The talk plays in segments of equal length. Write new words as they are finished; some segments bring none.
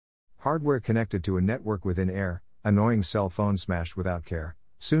Hardware connected to a network within air, annoying cell phone smashed without care,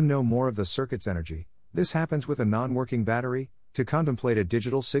 soon no more of the circuit's energy. This happens with a non-working battery. To contemplate a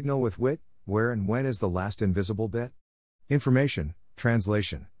digital signal with wit, where and when is the last invisible bit? Information,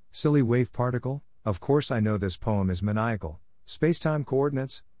 translation, silly wave particle. Of course I know this poem is maniacal. Spacetime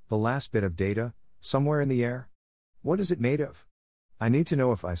coordinates, the last bit of data, somewhere in the air? What is it made of? I need to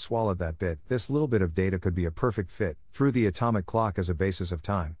know if I swallowed that bit. This little bit of data could be a perfect fit, through the atomic clock as a basis of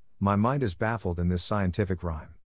time. My mind is baffled in this scientific rhyme.